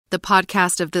The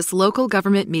podcast of this local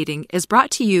government meeting is brought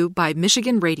to you by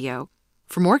Michigan Radio.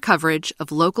 For more coverage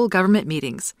of local government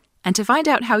meetings and to find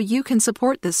out how you can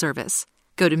support this service,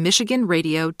 go to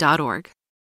michiganradio.org.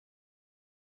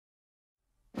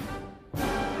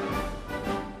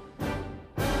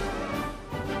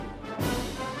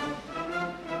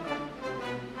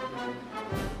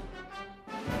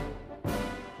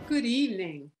 Good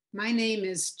evening. My name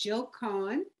is Jill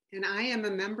Cohen, and I am a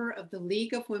member of the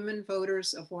League of Women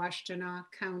Voters of Washtenaw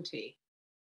County.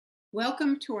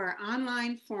 Welcome to our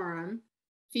online forum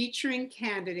featuring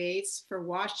candidates for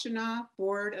Washtenaw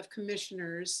Board of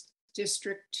Commissioners,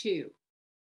 District 2.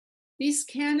 These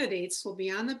candidates will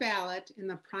be on the ballot in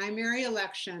the primary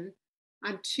election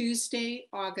on Tuesday,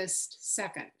 August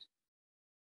 2nd.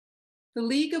 The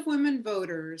League of Women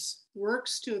Voters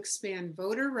works to expand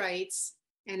voter rights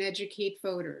and educate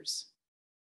voters.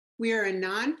 We are a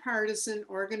nonpartisan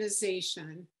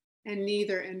organization and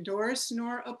neither endorse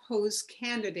nor oppose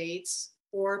candidates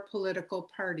or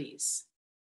political parties.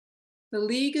 The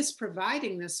League is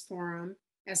providing this forum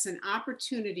as an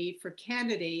opportunity for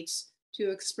candidates to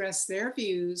express their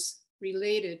views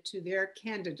related to their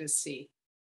candidacy.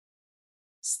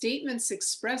 Statements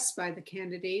expressed by the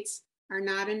candidates are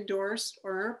not endorsed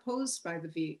or opposed by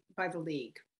the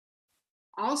League.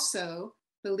 Also,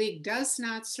 the League does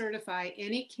not certify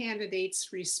any candidate's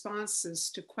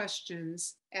responses to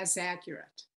questions as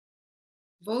accurate.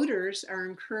 Voters are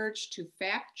encouraged to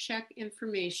fact-check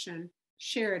information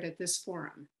shared at this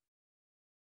forum.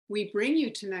 We bring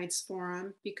you tonight's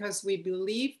forum because we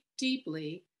believe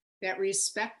deeply that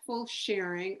respectful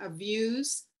sharing of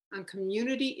views on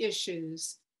community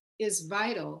issues is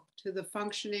vital to the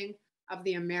functioning of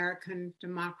the American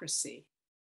democracy.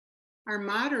 Our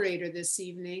moderator this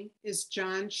evening is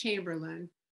John Chamberlain,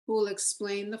 who will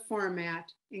explain the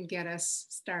format and get us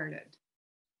started.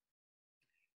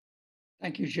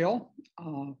 Thank you, Jill.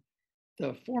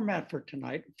 The format for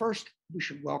tonight, first, we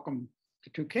should welcome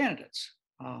the two candidates,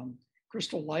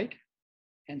 Crystal Light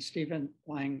and Stephen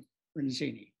Lang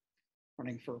Renzini,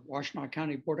 running for Washtenaw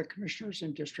County Board of Commissioners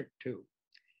in District 2.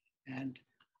 And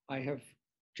I have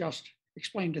just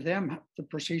explained to them the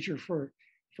procedure for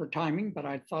timing, but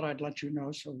I thought I'd let you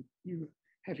know so you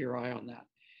have your eye on that.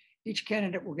 Each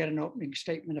candidate will get an opening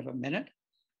statement of a minute.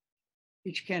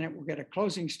 Each candidate will get a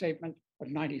closing statement of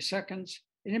 90 seconds.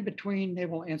 And in between, they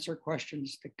will answer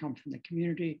questions that come from the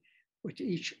community, with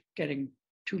each getting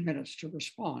 2 minutes to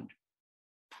respond.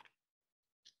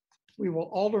 We will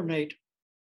alternate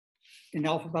in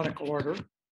alphabetical order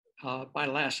by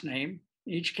last name.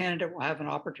 Each candidate will have an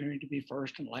opportunity to be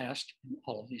first and last in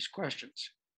all of these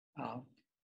questions.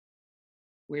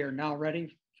 We are now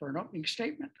ready for an opening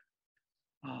statement.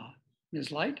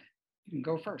 Ms. Light, you can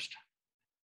go first.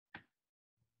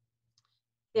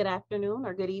 Good afternoon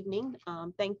or good evening.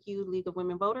 Thank you, League of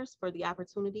Women Voters, for the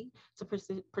opportunity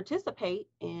to participate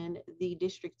in the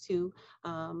District 2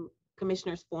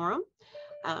 Commissioners Forum.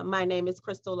 My name is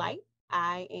Crystal Light.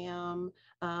 I am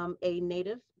a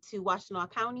native to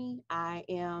Washtenaw County. I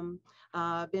am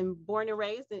been born and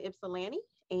raised in Ypsilanti,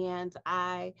 and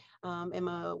I am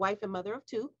a wife and mother of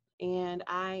two. And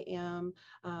I am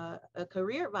a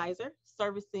career advisor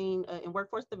servicing in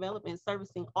workforce development,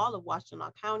 servicing all of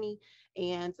Washtenaw County.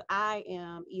 And I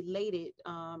am elated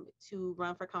to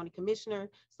run for county commissioner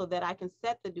so that I can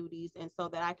set the duties and so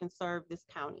that I can serve this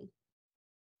county.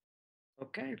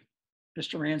 Okay,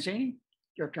 Mr. Renzini,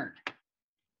 your turn.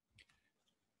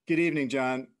 Good evening,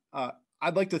 John.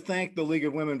 I'd like to thank the League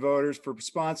of Women Voters for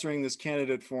sponsoring this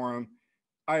candidate forum.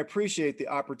 I appreciate the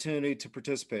opportunity to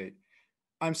participate.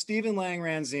 I'm Stephen Lang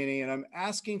Renzini, and I'm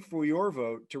asking for your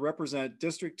vote to represent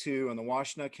District 2 on the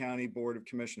Washtenaw County Board of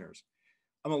Commissioners.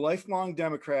 I'm a lifelong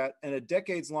Democrat and a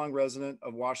decades-long resident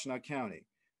of Washtenaw County.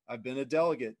 I've been a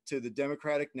delegate to the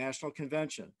Democratic National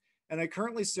Convention, and I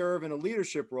currently serve in a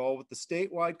leadership role with the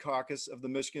statewide caucus of the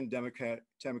Michigan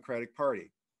Democratic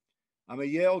Party. I'm a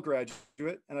Yale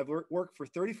graduate, and I've worked for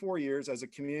 34 years as a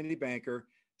community banker,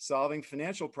 solving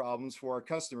financial problems for our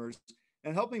customers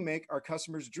and helping make our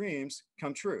customers' dreams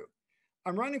come true.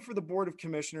 I'm running for the Board of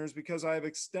Commissioners because I have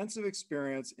extensive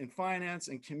experience in finance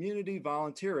and community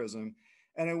volunteerism,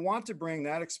 and I want to bring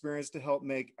that experience to help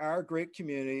make our great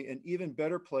community an even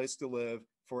better place to live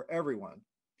for everyone.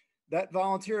 That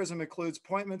volunteerism includes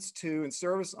appointments to and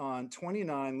service on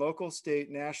 29 local, state,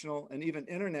 national, and even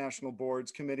international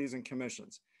boards, committees, and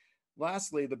commissions.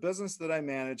 Lastly, the business that I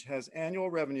manage has annual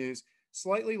revenues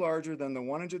slightly larger than the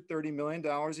 $130 million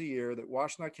a year that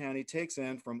Washtenaw County takes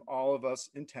in from all of us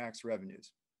in tax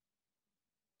revenues.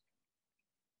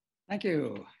 Thank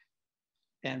you.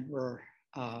 And we're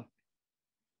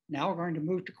now going to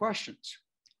move to questions.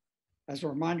 As a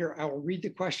reminder, I will read the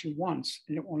question once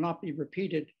and it will not be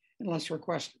repeated unless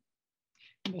requested.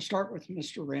 And we'll start with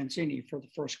Mr. Ranzini for the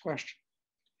first question.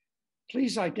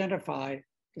 Please identify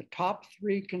the top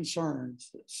 3 concerns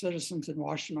that citizens in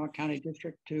Washtenaw County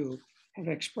District 2 have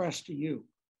expressed to you.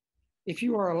 If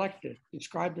you are elected,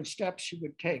 describe the steps you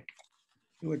would take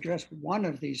to address one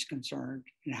of these concerns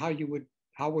and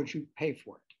how would you pay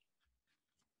for it?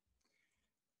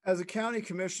 As a county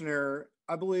commissioner,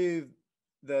 I believe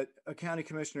that a county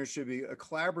commissioner should be a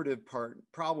collaborative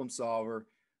problem solver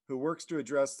who works to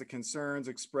address the concerns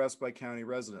expressed by county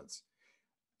residents.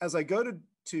 As I go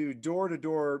to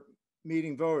door-to-door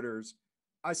meeting voters,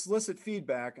 I solicit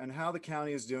feedback on how the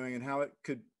county is doing and how it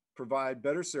could provide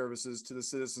better services to the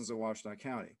citizens of Washtenaw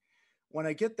County. When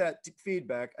I get that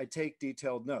feedback, I take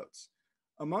detailed notes.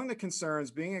 Among the concerns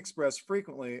being expressed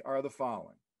frequently are the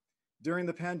following. During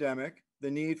the pandemic, the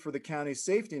need for the county's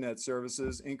safety net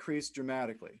services increased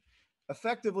dramatically.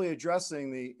 Effectively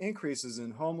addressing the increases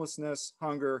in homelessness,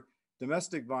 hunger,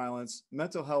 domestic violence,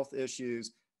 mental health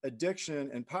issues,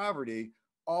 addiction, and poverty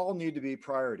all need to be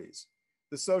priorities.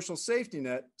 The social safety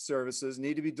net services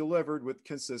need to be delivered with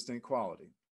consistent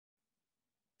quality.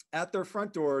 At their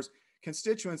front doors,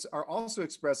 constituents are also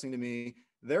expressing to me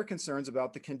their concerns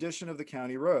about the condition of the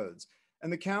county roads.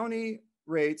 And the county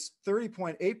rates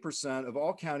 30.8% of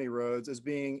all county roads as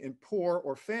being in poor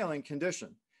or failing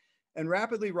condition, and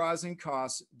rapidly rising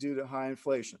costs due to high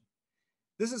inflation.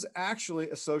 This is actually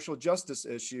a social justice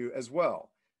issue as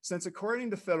well, since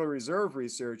according to Federal Reserve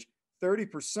research,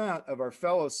 30% of our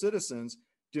fellow citizens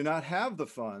do not have the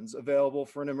funds available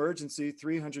for an emergency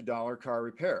 $300 car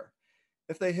repair.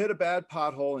 If they hit a bad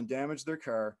pothole and damage their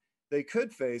car, they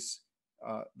could face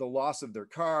the loss of their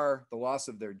car, the loss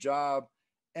of their job,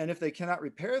 and if they cannot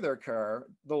repair their car,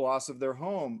 the loss of their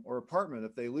home or apartment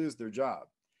if they lose their job.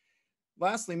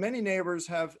 Lastly, many neighbors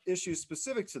have issues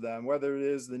specific to them, whether it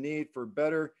is the need for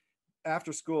better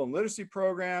after-school and literacy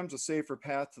programs, a safer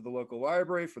path to the local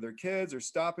library for their kids, or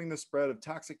stopping the spread of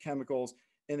toxic chemicals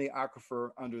in the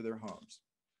aquifer under their homes.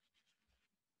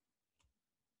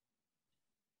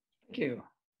 Thank you.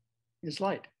 Ms.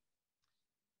 Light.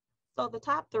 So the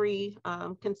top 3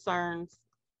 concerns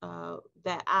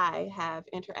that I have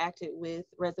interacted with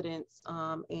residents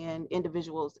and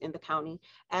individuals in the county,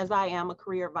 as I am a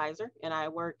career advisor and I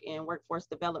work in workforce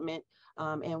development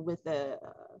and with the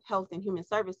health and human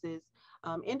services,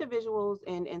 individuals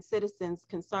and citizens'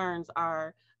 concerns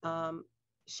are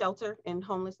shelter and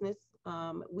homelessness.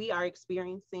 We are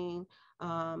experiencing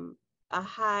a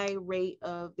high rate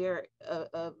of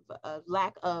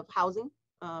lack of housing.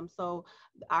 So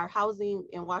our housing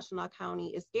in Washtenaw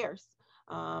County is scarce.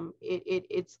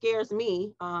 It scares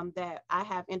me that I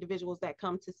have individuals that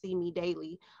come to see me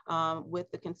daily with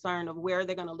the concern of where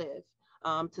they're going to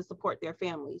live to support their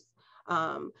families.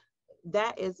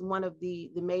 That is one of the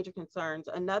major concerns.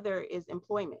 Another is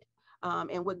employment.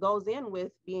 And what goes in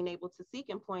with being able to seek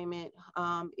employment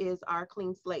is our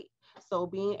clean slate. So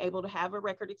being able to have a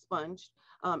record expunged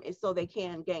is so they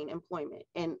can gain employment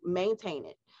and maintain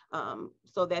it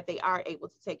so that they are able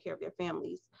to take care of their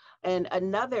families. And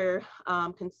another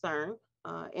concern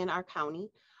in our county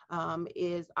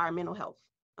is our mental health.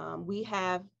 We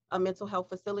have a mental health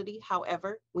facility.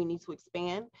 However, we need to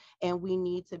expand and we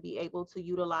need to be able to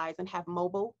utilize and have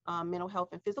mobile mental health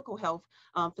and physical health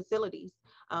facilities.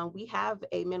 We have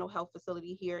a mental health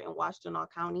facility here in Washtenaw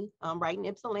County, right in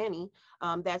Ypsilanti,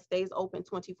 that stays open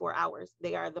 24 hours.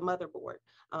 They are the motherboard.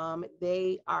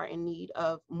 They are in need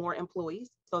of more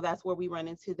employees. So that's where we run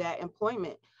into that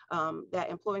employment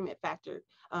factor.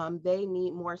 They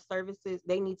need more services.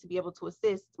 They need to be able to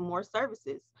assist more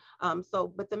services.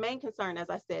 But the main concern, as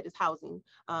I said, is housing.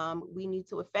 We need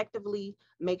to effectively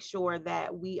make sure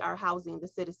that we are housing the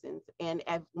citizens. And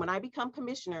when I become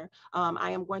commissioner,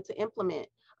 I am going to implement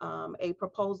a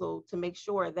proposal to make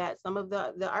sure that some of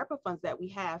the ARPA funds that we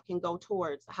have can go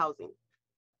towards housing.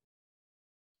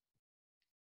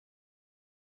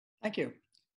 Thank you.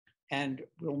 And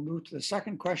we'll move to the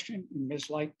second question.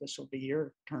 Ms. Light, this will be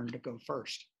your turn to go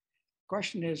first.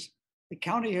 Question is, the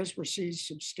county has received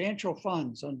substantial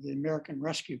funds under the American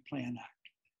Rescue Plan Act.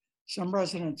 Some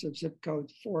residents of zip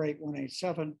codes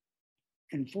 48187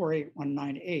 and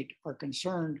 48198 are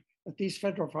concerned that these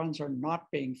federal funds are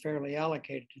not being fairly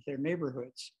allocated to their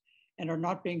neighborhoods and are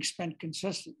not being spent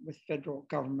consistent with federal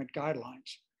government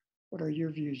guidelines. What are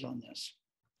your views on this?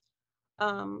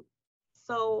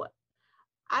 So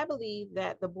I believe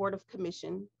that the Board of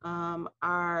Commission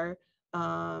are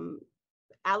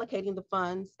allocating the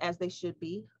funds as they should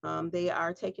be. They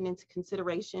are taking into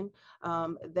consideration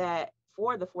that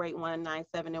for the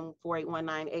 48197 and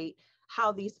 48198,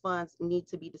 how these funds need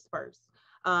to be dispersed.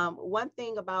 One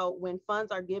thing about when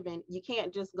funds are given, you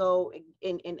can't just go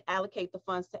and allocate the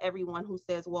funds to everyone who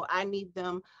says, well, I need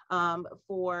them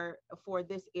for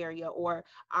this area, or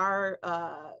our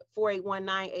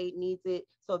 48198 needs it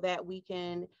so that we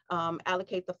can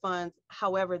allocate the funds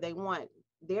however they want.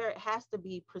 There has to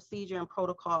be procedure and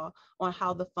protocol on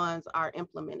how the funds are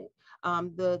implemented.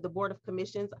 The Board of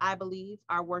Commissions, I believe,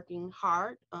 are working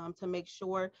hard to make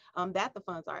sure that the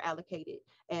funds are allocated.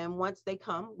 And once they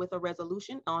come with a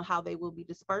resolution on how they will be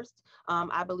dispersed,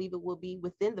 I believe it will be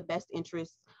within the best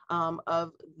interests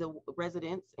of the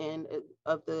residents and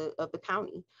of the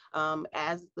county.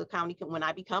 As the county, when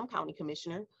I become county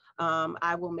commissioner,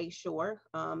 I will make sure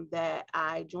that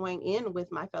I join in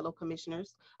with my fellow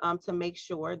commissioners to make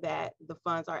sure that the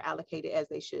funds are allocated as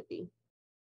they should be.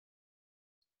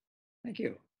 Thank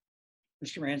you.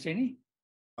 Mr. Ranzini?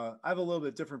 I have a little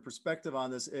bit different perspective on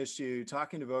this issue,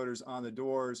 talking to voters on the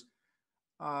doors.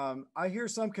 I hear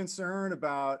some concern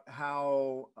about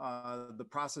how the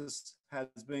process has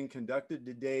been conducted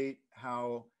to date,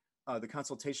 how the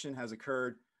consultation has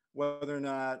occurred, whether or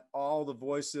not all the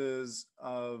voices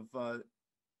of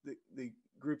the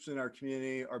groups in our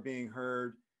community are being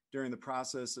heard during the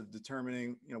process of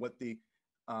determining, what the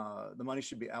money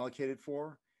should be allocated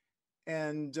for.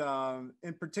 And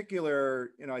in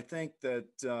particular, I think that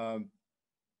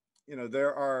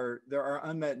there are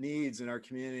unmet needs in our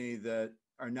community that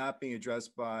are not being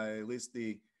addressed by at least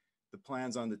the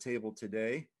plans on the table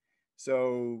today.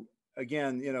 So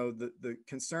again, the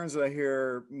concerns that I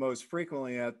hear most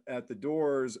frequently at the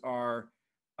doors are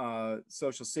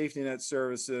social safety net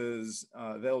services,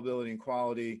 availability and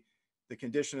quality, the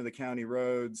condition of the county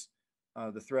roads,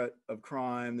 the threat of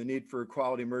crime, the need for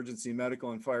quality emergency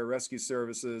medical and fire rescue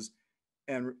services,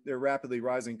 and their rapidly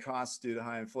rising costs due to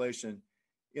high inflation.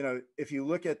 If you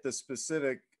look at the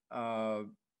specific,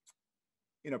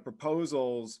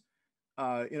 proposals,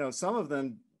 some of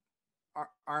them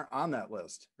aren't on that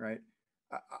list, right?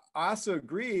 I also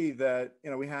agree that,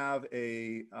 we have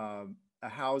a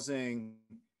housing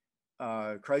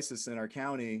crisis in our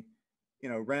county.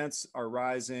 Rents are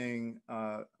rising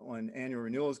when annual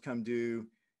renewals come due,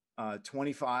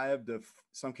 25 to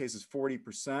some cases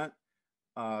 40%.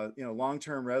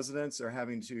 Long-term residents are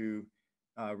having to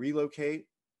relocate,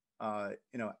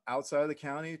 outside of the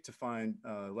county to find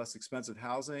less expensive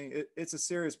housing. It's a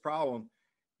serious problem.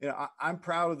 I'm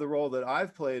proud of the role that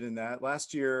I've played in that.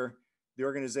 Last year, the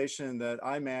organization that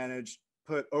I managed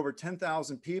put over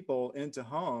 10,000 people into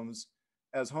homes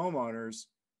as homeowners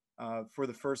for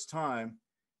the first time.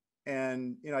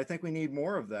 And, I think we need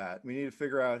more of that. We need to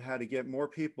figure out how to get more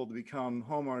people to become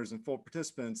homeowners and full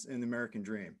participants in the American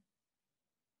dream.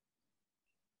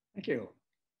 Thank you.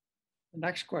 The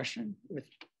next question, with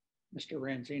Mr.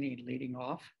 Ranzini leading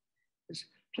off, is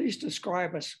please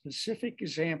describe a specific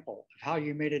example of how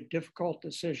you made a difficult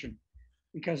decision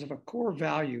because of a core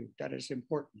value that is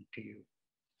important to you.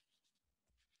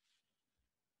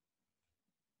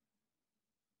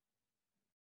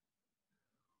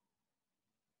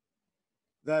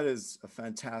 That is a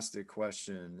fantastic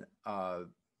question.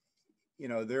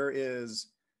 There is,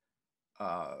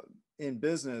 in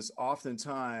business,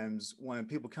 oftentimes when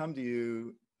people come to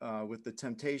you with the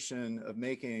temptation of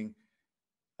making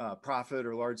profit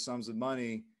or large sums of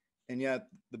money, and yet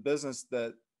the business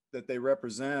that they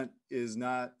represent is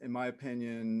not, in my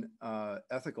opinion,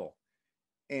 ethical.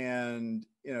 And,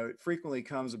 it frequently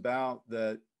comes about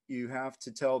that you have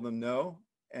to tell them no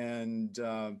and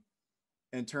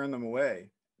turn them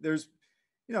away. There's,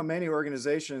 many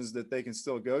organizations that they can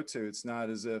still go to. It's not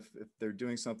as if they're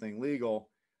doing something legal,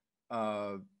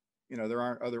 there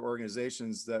aren't other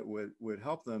organizations that would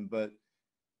help them. But,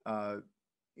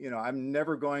 I'm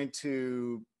never going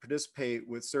to participate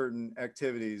with certain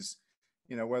activities,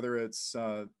 whether it's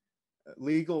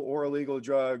legal or illegal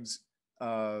drugs,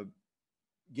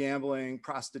 gambling,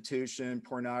 prostitution,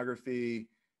 pornography,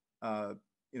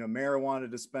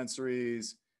 marijuana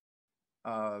dispensaries,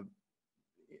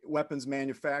 weapons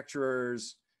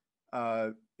manufacturers,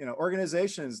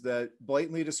 organizations that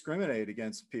blatantly discriminate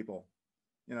against people.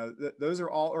 Those are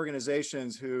all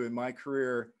organizations who, in my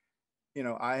career,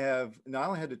 I have not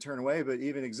only had to turn away, but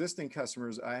even existing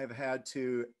customers, I have had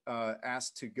to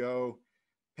ask to go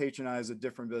patronize a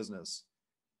different business.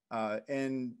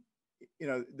 And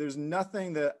there's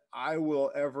nothing that I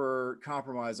will ever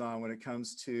compromise on when it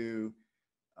comes to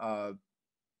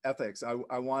ethics.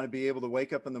 I want to be able to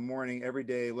wake up in the morning every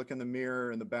day, look in the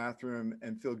mirror in the bathroom,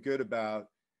 and feel good about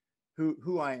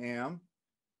who I am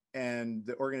and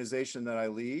the organization that I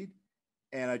lead.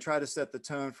 And I try to set the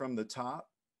tone from the top.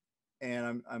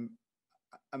 And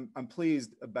I'm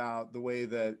pleased about the way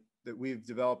that we've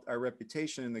developed our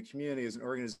reputation in the community as an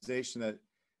organization that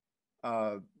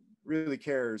really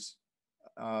cares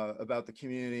about the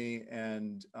community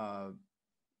and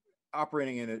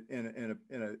operating in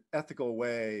an ethical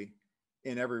way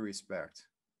in every respect.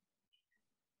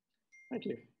 Thank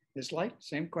you. Ms. Light,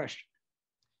 same question.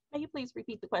 May you please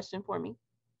repeat the question for me?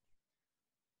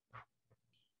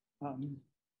 Where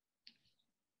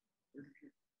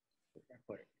did I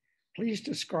put it? Please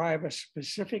describe a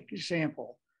specific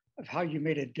example of how you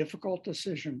made a difficult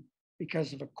decision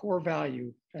because of a core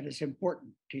value that is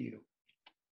important to you.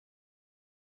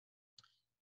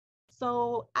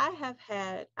 So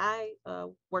I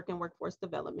work in workforce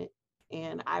development,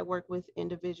 and I work with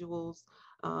individuals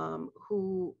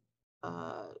who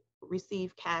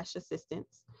receive cash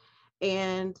assistance.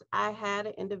 And I had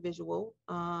an individual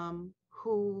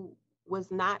who was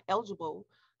not eligible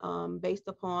based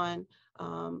upon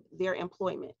their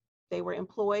employment. They were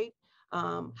employed.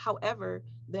 However,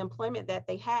 the employment that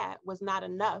they had was not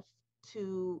enough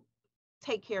to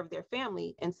take care of their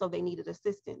family, and so they needed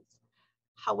assistance.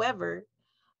 However,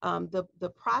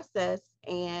 the process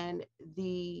and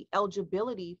the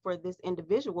eligibility for this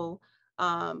individual,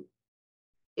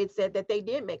 it said that they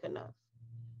did make enough.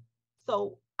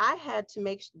 So I had to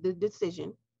make the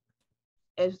decision,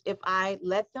 as if I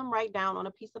let them write down on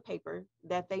a piece of paper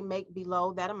that they make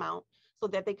below that amount so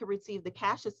that they could receive the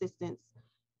cash assistance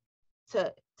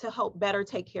to help better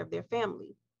take care of their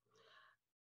family.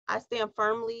 I stand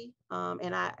firmly,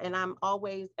 and I'm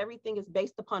always, everything is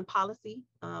based upon policy.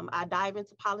 I dive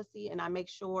into policy and I make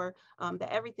sure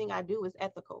that everything I do is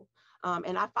ethical,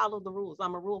 and I follow the rules.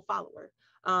 I'm a rule follower.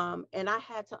 And I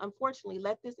had to, unfortunately,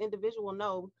 let this individual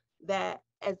know that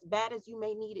as bad as you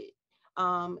may need it,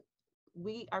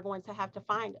 we are going to have to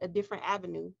find a different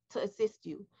avenue to assist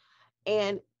you.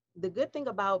 And the good thing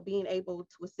about being able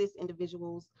to assist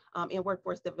individuals in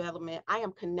workforce development, I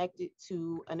am connected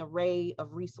to an array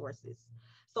of resources.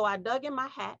 So I dug in my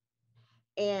hat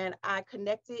and I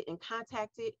connected and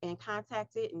contacted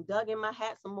and dug in my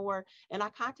hat some more, and I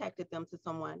contacted them to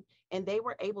someone, and they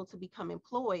were able to become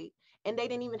employed, and they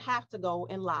didn't even have to go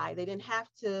and lie. They didn't have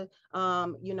to,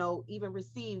 even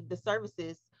receive the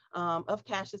services of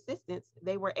cash assistance.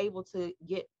 They were able to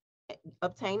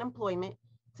obtain employment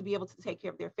to be able to take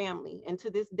care of their family. And to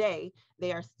this day,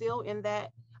 they are still in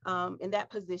that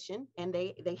position, and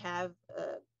they have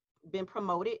been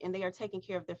promoted, and they are taking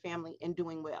care of their family and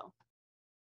doing well.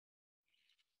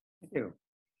 Thank you.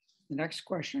 The next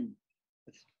question,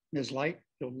 Ms. Light,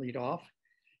 you'll lead off.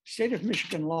 State of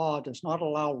Michigan law does not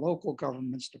allow local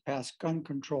governments to pass gun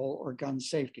control or gun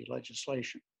safety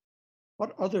legislation.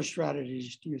 What other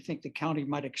strategies do you think the county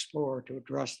might explore to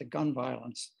address the gun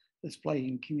violence that's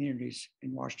plaguing communities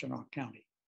in Washtenaw County?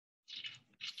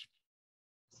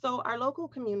 So our local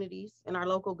communities and our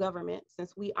local government,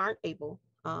 since we aren't able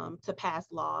to pass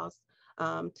laws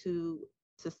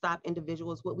to stop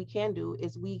individuals, what we can do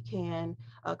is we can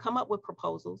come up with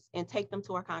proposals and take them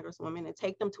to our congresswomen and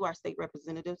take them to our state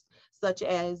representatives, such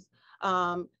as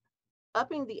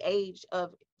upping the age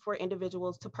for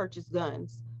individuals to purchase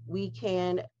guns. We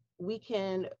can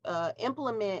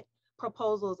implement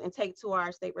proposals and take to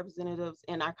our state representatives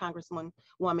and our congresswoman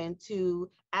to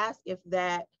ask if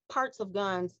that parts of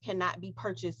guns cannot be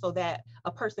purchased so that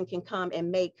a person can come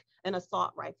and make an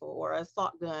assault rifle or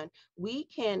assault gun. We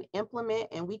can implement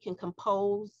and we can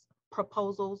compose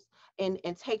proposals and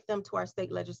take them to our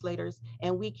state legislators,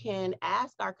 and we can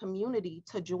ask our community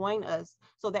to join us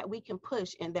so that we can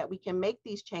push and that we can make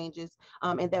these changes,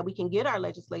 and that we can get our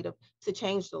legislative to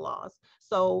change the laws.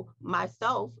 So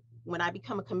myself, when I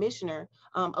become a commissioner,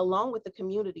 along with the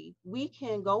community, we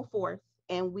can go forth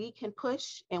and we can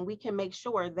push and we can make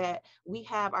sure that we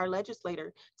have our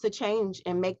legislator to change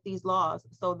and make these laws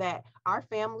so that our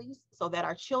families, so that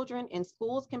our children in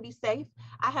schools can be safe.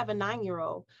 I have a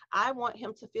 9-year-old. I want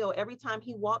him to feel every time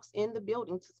he walks in the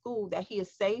building to school that he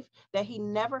is safe, that he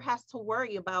never has to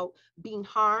worry about being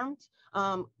harmed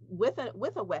with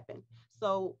a weapon.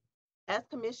 So as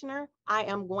commissioner, I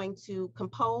am going to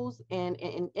compose and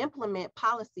implement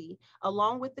policy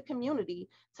along with the community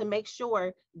to make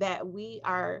sure that we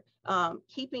are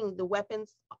keeping the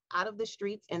weapons out of the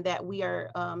streets and that we are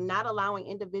not allowing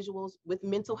individuals with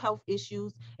mental health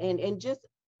issues and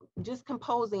just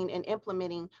composing and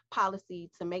implementing policy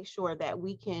to make sure that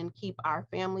we can keep our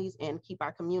families and keep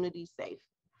our communities safe.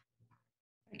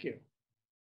 Thank you.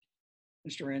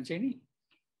 Mr. Ranzini?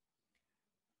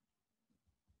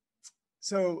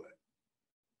 So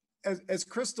as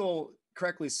Crystal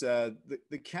correctly said,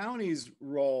 the county's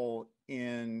role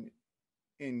in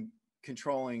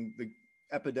controlling the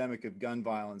epidemic of gun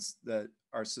violence that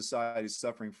our society is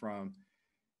suffering from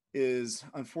is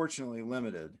unfortunately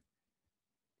limited.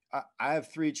 I have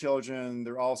 3 children.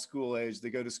 They're all school age. They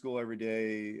go to school every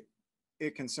day.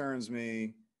 It concerns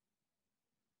me.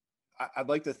 I'd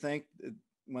like to think that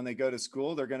when they go to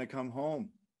school, they're going to come home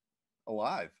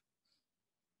alive.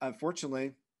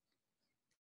 Unfortunately,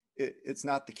 it's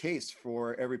not the case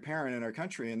for every parent in our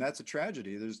country, and that's a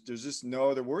tragedy. There's just no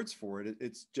other words for it.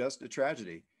 It's just a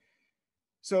tragedy.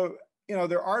 So,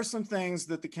 there are some things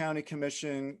that the county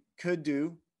commission could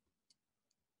do.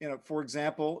 For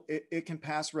example, it can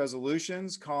pass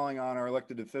resolutions calling on our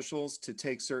elected officials to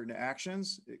take certain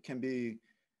actions. It can be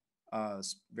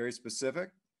very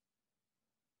specific.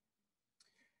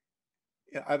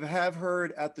 I have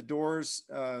heard at the doors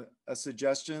a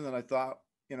suggestion that I thought,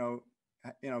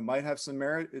 might have some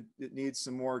merit. It needs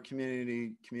some more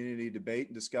community debate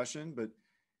and discussion. But,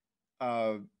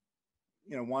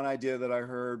 one idea that I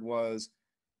heard was,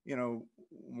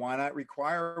 why not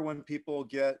require when people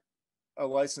get a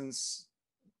license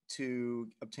to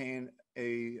obtain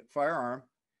a firearm,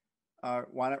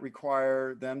 why not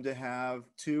require them to have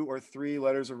 2 or 3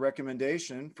 letters of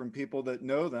recommendation from people that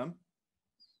know them,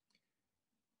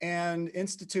 and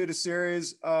institute a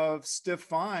series of stiff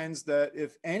fines that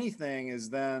if anything is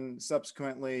then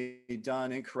subsequently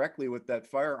done incorrectly with that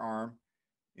firearm,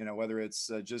 whether it's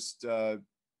just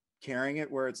carrying it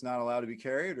where it's not allowed to be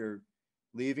carried, or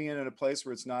leaving it in a place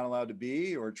where it's not allowed to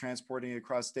be, or transporting it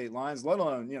across state lines, let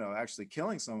alone, actually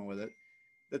killing someone with it,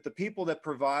 that the people that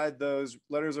provide those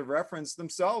letters of reference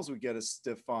themselves would get a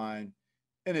stiff fine,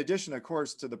 in addition, of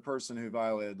course, to the person who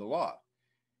violated the law.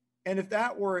 And if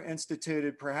that were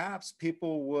instituted, perhaps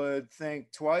people would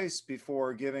think twice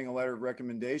before giving a letter of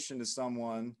recommendation to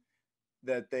someone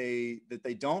that they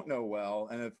don't know well.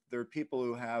 And if there are people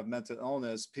who have mental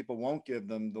illness, people won't give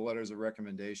them the letters of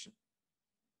recommendation.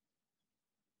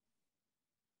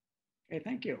 Okay,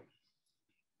 thank you.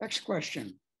 Next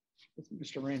question, with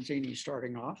Mr. Ranzini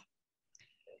starting off.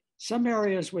 Some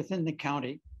areas within the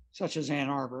county, such as Ann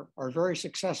Arbor, are very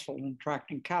successful in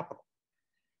attracting capital.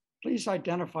 Please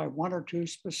identify 1 or 2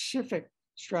 specific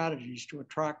strategies to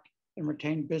attract and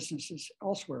retain businesses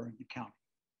elsewhere in the county.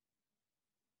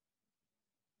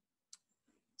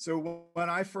 So when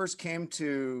I first came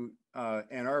to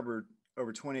Ann Arbor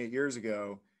over 28 years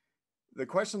ago, the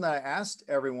question that I asked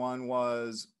everyone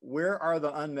was, where are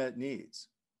the unmet needs?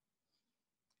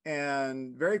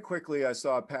 And very quickly, I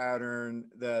saw a pattern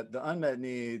that the unmet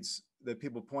needs that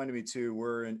people pointed me to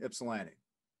were in Ypsilanti.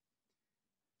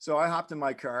 So I hopped in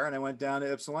my car and I went down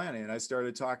to Ypsilanti and I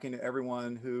started talking to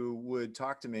everyone who would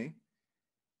talk to me.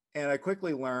 And I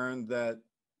quickly learned that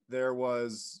there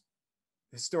was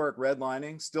historic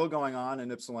redlining still going on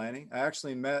in Ypsilanti. I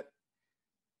actually met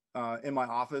in my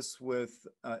office with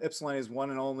Ypsilanti's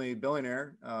one and only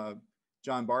billionaire,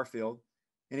 John Barfield.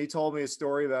 And he told me a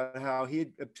story about how he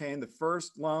had obtained the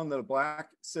first loan that a Black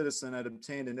citizen had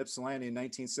obtained in Ypsilanti in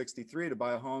 1963 to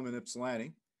buy a home in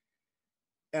Ypsilanti.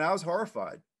 And I was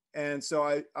horrified. And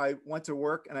so I went to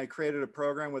work and I created a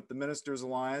program with the Ministers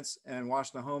Alliance and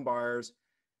Washington Home Buyers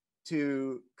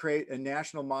to create a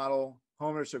national model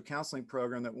homeownership counseling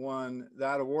program that won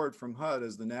that award from HUD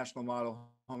as the National Model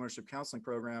Homeownership Counseling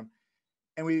Program.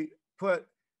 And we put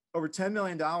over $10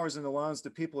 million into loans to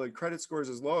people who had credit scores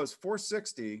as low as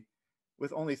 460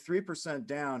 with only 3%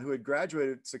 down, who had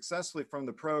graduated successfully from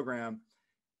the program.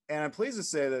 And I'm pleased to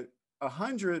say that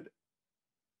 100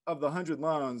 of the 100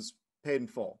 loans paid in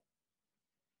full.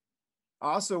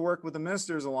 I also worked with the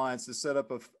Ministers Alliance to set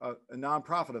up a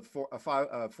nonprofit, a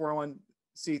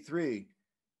 401c3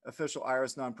 official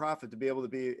IRS nonprofit, to be able to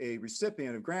be a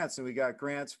recipient of grants. And we got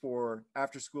grants for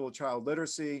after-school child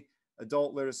literacy,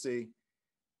 adult literacy.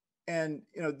 And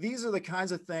these are the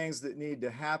kinds of things that need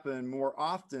to happen more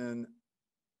often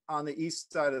on the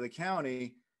east side of the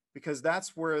county, because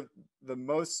that's where the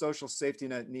most social safety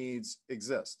net needs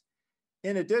exist.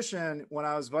 In addition, when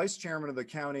I was vice chairman of the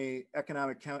county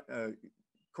economic development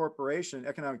corporation,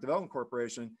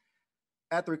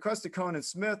 at the request of Conan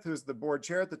Smith, who's the board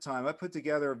chair at the time, I put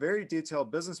together a very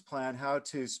detailed business plan how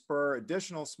to spur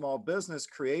additional small business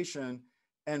creation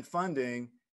and funding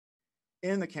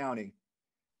in the county.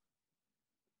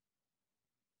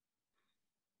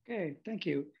 Okay, thank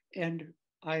you. And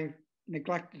I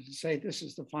neglected to say this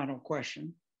is the final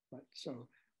question, but so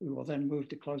we will then move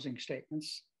to closing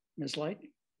statements. Ms. Light,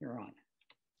 you're on.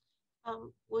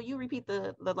 Will you repeat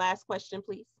the last question,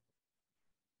 please?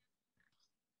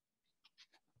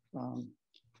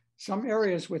 Some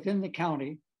areas within the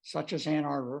county, such as Ann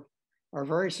Arbor, are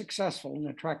very successful in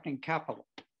attracting capital.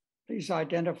 Please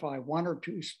identify 1 or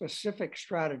 2 specific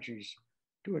strategies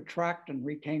to attract and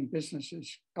retain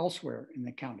businesses elsewhere in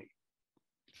the county?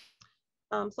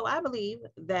 So I believe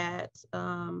that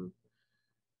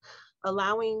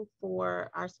allowing for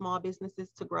our small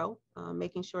businesses to grow,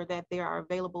 making sure that there are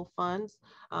available funds.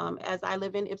 As I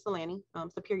live in Ypsilanti,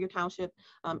 Superior Township,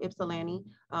 Ypsilanti,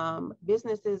 small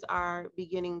businesses are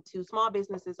beginning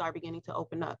to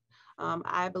open up.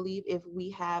 I believe if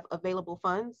we have available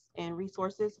funds and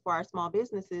resources for our small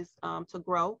businesses to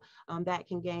grow, that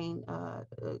can gain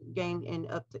in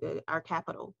up to, our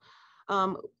capital.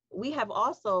 We have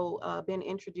also been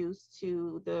introduced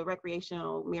to the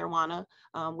recreational marijuana,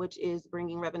 which is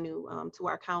bringing revenue to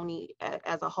our county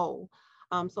as a whole.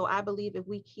 So I believe if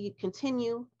we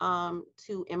continue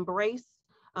to embrace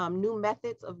new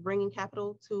methods of bringing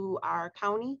capital to our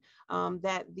county,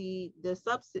 that the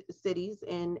sub-cities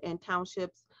and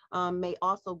townships may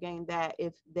also gain that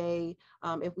if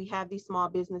we have these small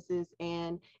businesses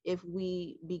and if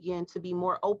we begin to be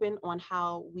more open on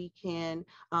how we can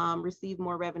receive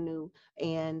more revenue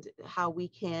and how we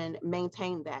can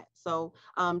maintain that. So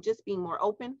just being more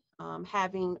open,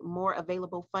 having more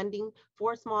available funding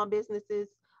for small businesses,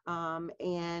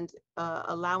 and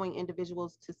allowing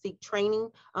individuals to seek training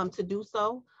to do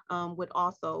so would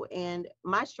also. And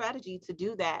my strategy to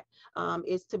do that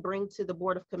is to bring to the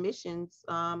Board of Commissions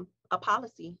a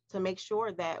policy to make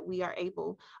sure that we are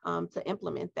able to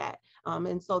implement that.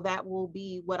 And so that will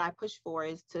be what I push for,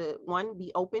 is to, one,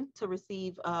 be open to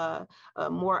receive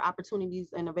more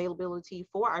opportunities and availability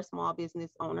for our small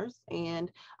business owners,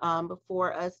 and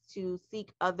for us to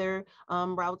seek other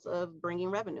routes of bringing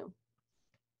revenue.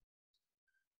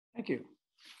 Thank you.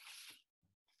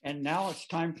 And now it's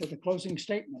time for the closing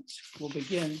statements. We'll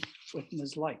begin with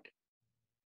Ms. Light.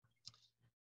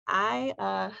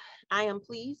 I am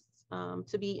pleased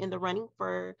to be in the running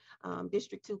for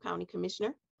District 2 County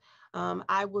Commissioner.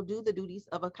 I will do the duties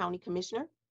of a county commissioner,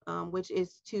 which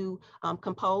is to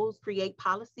compose, create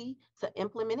policy, to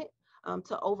implement it,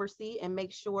 to oversee and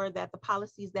make sure that the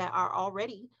policies that are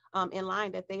already in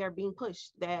line, that they are being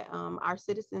pushed, that our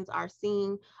citizens are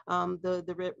seeing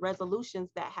the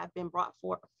resolutions that have been brought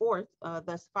forth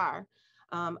thus far.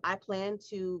 I plan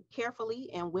to carefully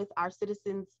and with our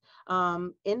citizens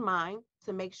in mind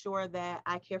to make sure that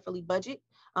I carefully budget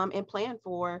and plan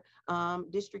for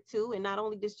District 2, and not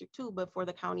only District 2, but for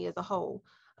the county as a whole.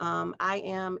 I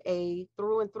am a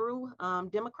through and through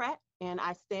Democrat, and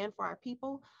I stand for our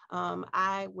people.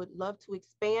 I would love to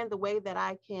expand the way that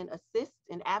I can assist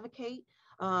and advocate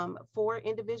for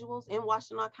individuals in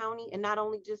Washtenaw County, and not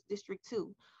only just District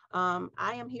 2.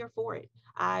 I am here for it.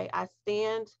 I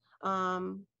stand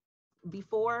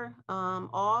before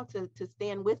all to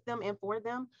stand with them and for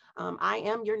them. I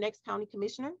am your next county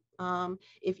commissioner.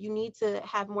 If you need to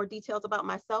have more details about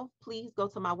myself, please go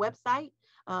to my website,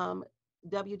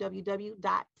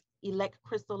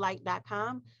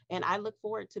 www.electcrystallight.com, and I look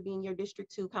forward to being your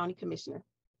District 2 County Commissioner.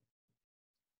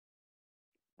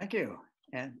 Thank you.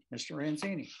 And Mr.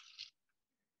 Ranzini.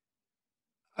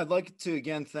 I'd like to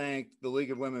again thank the League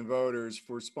of Women Voters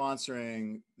for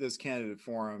sponsoring this candidate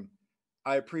forum.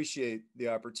 I appreciate the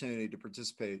opportunity to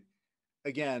participate.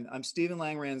 Again, I'm Stephen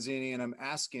Lang Ranzini, and I'm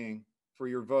asking for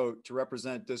your vote to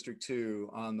represent District 2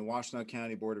 on the Washtenaw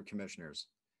County Board of Commissioners.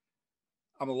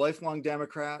 I'm a lifelong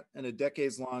Democrat and a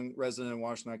decades-long resident of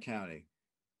Washtenaw County.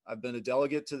 I've been a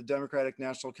delegate to the Democratic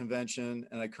National Convention,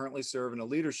 and I currently serve in a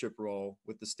leadership role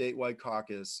with the statewide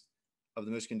caucus of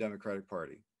the Michigan Democratic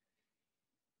Party.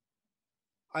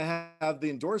 I have the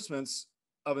endorsements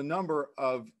of a number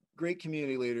of great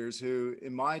community leaders who,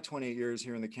 in my 28 years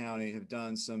here in the county, have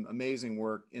done some amazing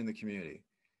work in the community.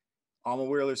 Alma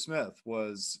Wheeler-Smith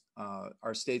was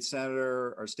our state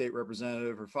senator, our state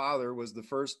representative. Her father was the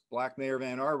first Black mayor of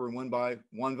Ann Arbor and won by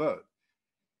 1 vote.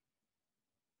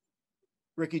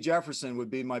 Ricky Jefferson would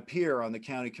be my peer on the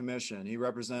county commission. He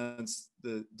represents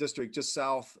the district just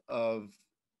south of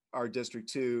our District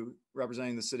 2,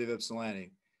 representing the city of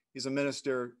Ypsilanti. He's a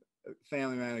minister,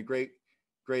 family man, a great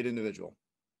individual.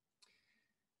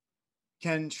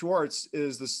 Ken Schwartz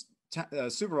is the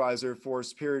supervisor for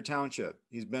Superior Township.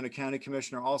 He's been a county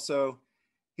commissioner also.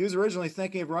 He was originally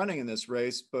thinking of running in this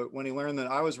race, but when he learned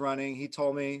that I was running, he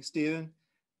told me, Stephen,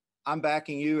 I'm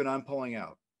backing you and I'm pulling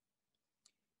out.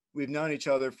 We've known each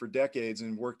other for decades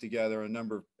and worked together on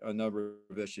a number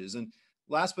of issues. And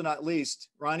last but not least,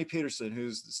 Ronnie Peterson,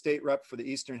 who's the state rep for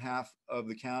the eastern half of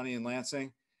the county in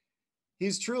Lansing.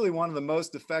 He's truly one of the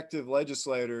most effective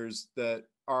legislators that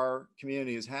our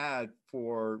community has had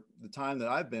for the time that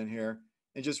I've been here,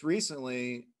 and just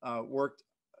recently worked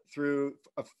through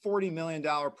a $40 million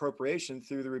appropriation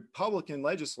through the Republican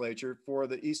legislature for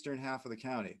the eastern half of the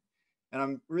county. And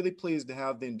I'm really pleased to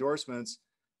have the endorsements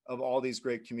of all these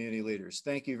great community leaders.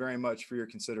 Thank you very much for your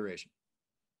consideration.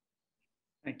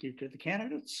 Thank you to the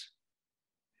candidates.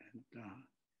 And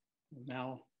we'll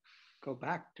now go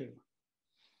back to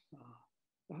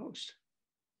the host.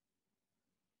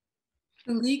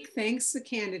 The League thanks the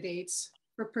candidates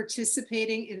for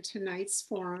participating in tonight's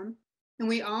forum, and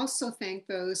we also thank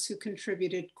those who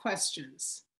contributed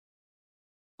questions.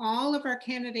 All of our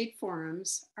candidate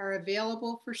forums are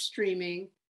available for streaming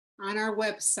on our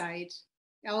website,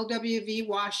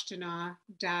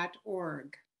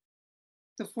 lwvwashtenaw.org.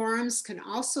 The forums can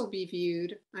also be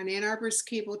viewed on Ann Arbor's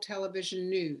cable television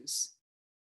news.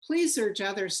 Please urge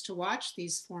others to watch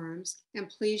these forums and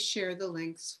please share the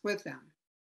links with them.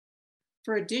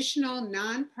 For additional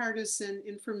nonpartisan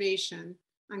information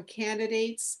on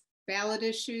candidates, ballot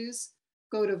issues,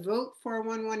 go to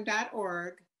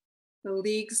vote411.org, the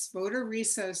League's voter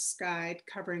resource guide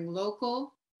covering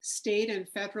local, state, and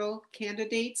federal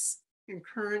candidates and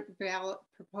current ballot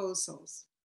proposals.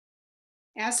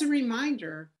 As a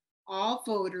reminder, all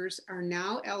voters are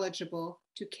now eligible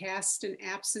to cast an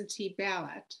absentee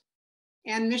ballot,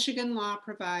 and Michigan law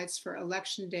provides for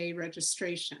Election Day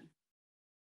registration.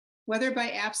 Whether by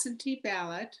absentee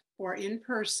ballot or in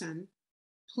person,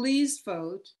 please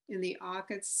vote in the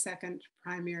August 2nd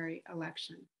primary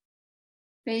election.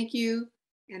 Thank you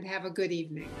and have a good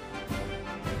evening.